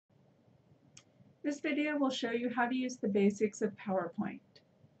This video will show you how to use the basics of PowerPoint.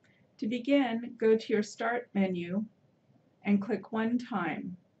 To begin, go to your Start menu and click one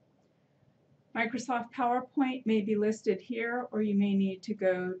time. Microsoft PowerPoint may be listed here, or you may need to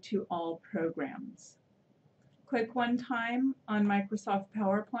go to All Programs. Click one time on Microsoft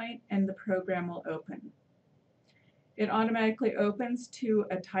PowerPoint and the program will open. It automatically opens to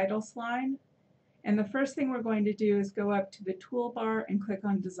a title slide, and the first thing we're going to do is go up to the toolbar and click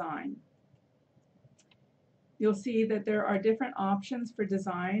on Design. You'll see that there are different options for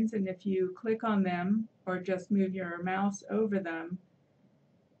designs, and if you click on them or just move your mouse over them,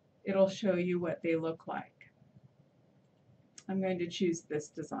 it'll show you what they look like. I'm going to choose this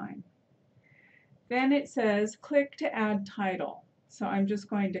design. Then it says click to add title. So I'm just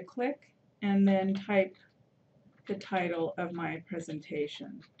going to click and then type the title of my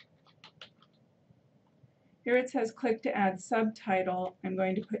presentation. Here it says click to add subtitle. I'm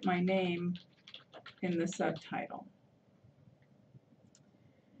going to put my name in the subtitle.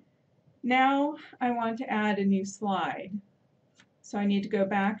 Now I want to add a new slide. So I need to go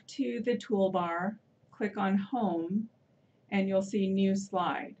back to the toolbar, click on Home, and you'll see New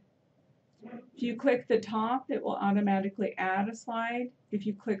Slide. If you click the top, it will automatically add a slide. If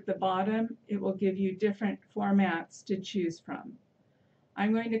you click the bottom, it will give you different formats to choose from.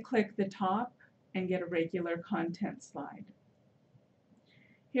 I'm going to click the top and get a regular content slide.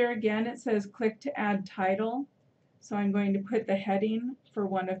 Here again it says click to add title, so I'm going to put the heading for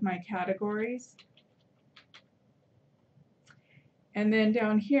one of my categories. And then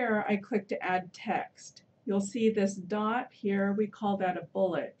down here I click to add text. You'll see this dot here, we call that a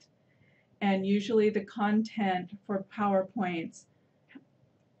bullet. And usually the content for PowerPoints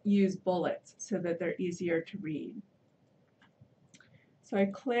use bullets so that they're easier to read. So I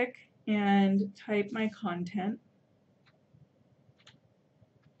click and type my content.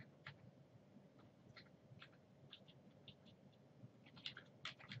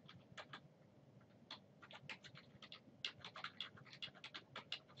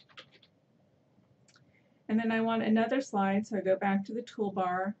 And then I want another slide, so I go back to the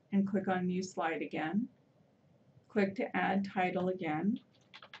toolbar and click on New Slide again. Click to add title again.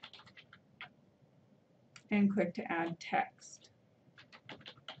 And click to add text.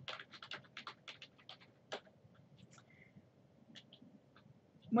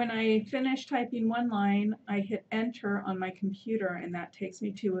 When I finish typing one line, I hit Enter on my computer, and that takes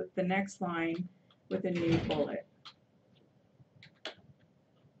me to the next line with a new bullet.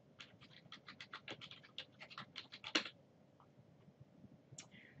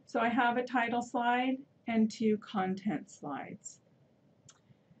 So I have a title slide and two content slides.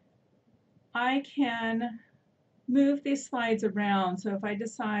 I can move these slides around, so if I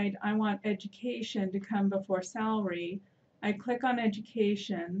decide I want education to come before salary, I click on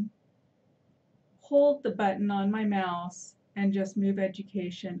education, hold the button on my mouse, and just move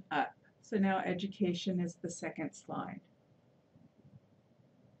education up. So now education is the second slide.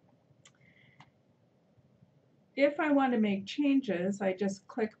 If I want to make changes, I just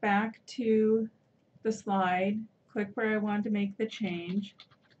click back to the slide, click where I want to make the change,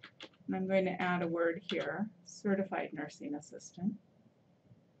 and I'm going to add a word here, certified nursing assistant.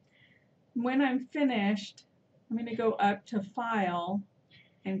 When I'm finished, I'm going to go up to File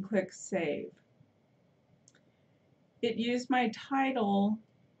and click Save. It used my title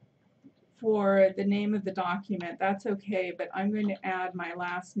for the name of the document. That's okay, but I'm going to add my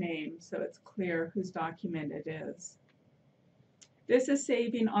last name so it's clear whose document it is. This is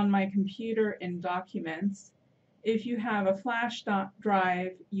saving on my computer in Documents. If you have a flash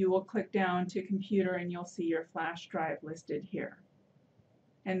drive, you will click down to Computer and you'll see your flash drive listed here.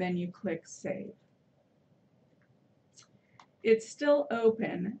 And then you click Save. It's still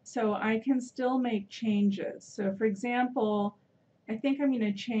open, so I can still make changes. So for example, I think I'm going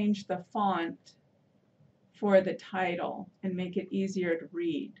to change the font for the title and make it easier to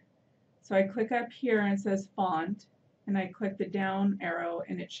read. So I click up here and it says Font, and I click the down arrow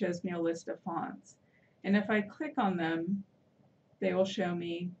and it shows me a list of fonts. And if I click on them, they will show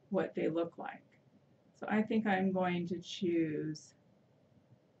me what they look like. So I think I'm going to choose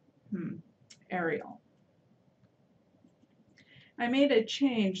Arial. I made a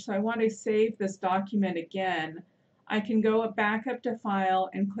change, so I want to save this document again. I can go back up to File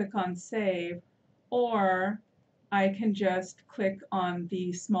and click on Save, or I can just click on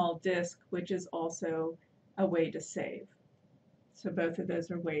the small disk, which is also a way to save. So both of those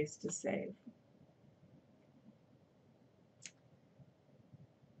are ways to save.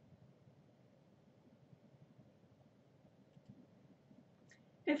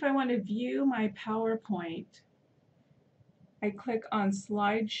 If I want to view my PowerPoint, I click on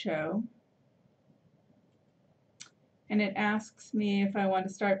Slideshow, and it asks me if I want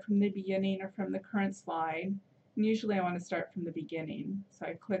to start from the beginning or from the current slide. And usually I want to start from the beginning, so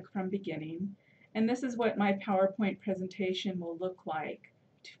I click from beginning. And this is what my PowerPoint presentation will look like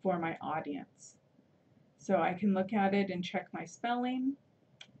for my audience. So I can look at it and check my spelling.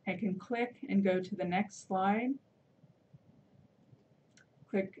 I can click and go to the next slide.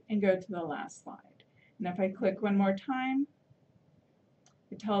 Click and go to the last slide. And if I click one more time,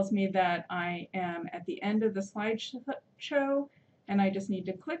 it tells me that I am at the end of the slideshow, and I just need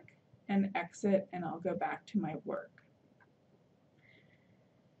to click and exit, and I'll go back to my work.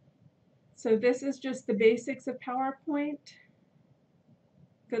 So this is just the basics of PowerPoint.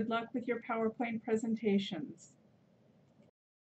 Good luck with your PowerPoint presentations.